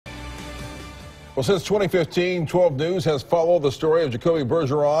Well, since 2015, 12 News has followed the story of Jacoby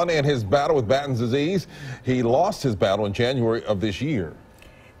Bergeron and his battle with Batten's disease. He lost his battle in January of this year.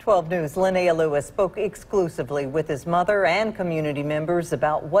 12 News' Linnea Lewis spoke exclusively with his mother and community members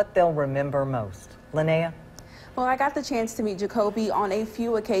about what they'll remember most. Linnea? Well, I got the chance to meet Jacoby on a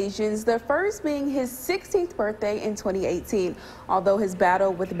few occasions, the first being his 16th birthday in 2018. Although his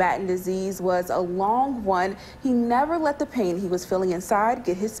battle with Batten disease was a long one, he never let the pain he was feeling inside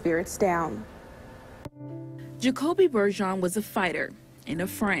get his spirits down. Jacoby Bergeron was a fighter and a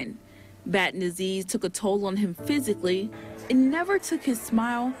friend. Batten disease took a toll on him physically. It never took his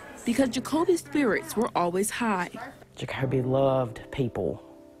smile because Jacoby's spirits were always high. Jacoby loved people.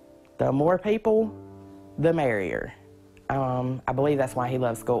 The more people, the merrier. I believe that's why he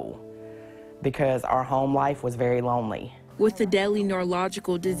loved school, because our home life was very lonely. With the deadly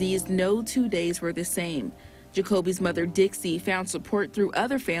neurological disease, no 2 days were the same. Jacoby's mother, Dixie, found support through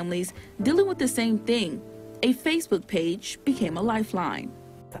other families dealing with the same thing. A Facebook page became a lifeline.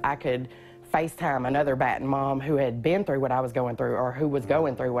 I could FaceTime another Batten mom who had been through what I was going through, or who was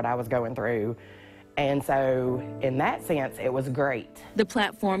going through what I was going through. And so, in that sense, it was great. The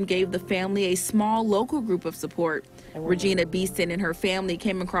platform gave the family a small local group of support. Regina Beeston and her family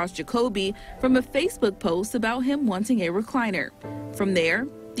came across Jacoby from a Facebook post about him wanting a recliner. From there,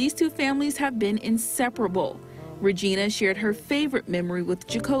 these two families have been inseparable. Regina shared her favorite memory with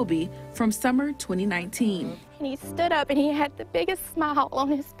Jacoby from summer 2019. And he stood up and he had the biggest smile on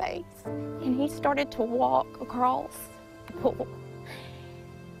his face. And he started to walk across the pool.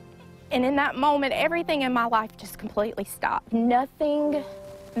 And in that moment, everything in my life just completely stopped. Nothing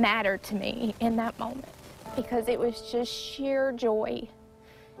mattered to me in that moment because it was just sheer joy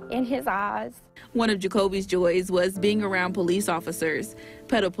in his eyes. One of Jacoby's joys was being around police officers.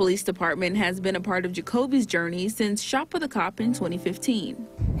 Petal Police Department has been a part of Jacoby's journey since Shop with a Cop in 2015.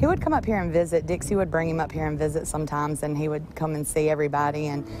 He would come up here and visit. Dixie would bring him up here and visit sometimes, and he would come and see everybody.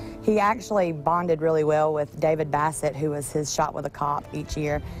 And he actually bonded really well with David Bassett, who was his Shop with a Cop each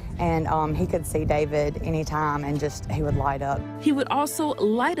year. And he could see David anytime and he would light up. He would also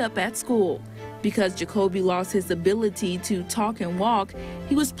light up at school. Because Jacoby lost his ability to talk and walk,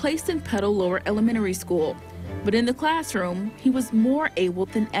 he was placed in Petal Lower Elementary School. But in the classroom, he was more able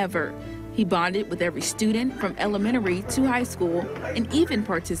than ever. He bonded with every student from elementary to high school and even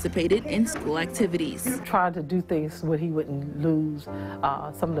participated in school activities. He tried to do things where he wouldn't lose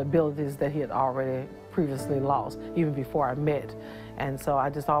some of the abilities that he had already previously lost, even before I met. And so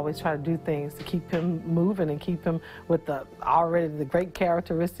I just always try to do things to keep him moving and keep him with the great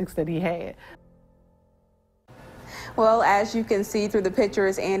characteristics that he had. Well, as you can see through the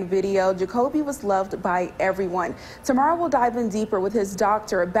pictures and video, Jacoby was loved by everyone. Tomorrow we'll dive in deeper with his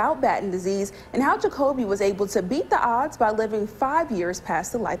doctor about Batten disease and how Jacoby was able to beat the odds by living 5 years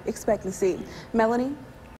past the life expectancy. Melanie?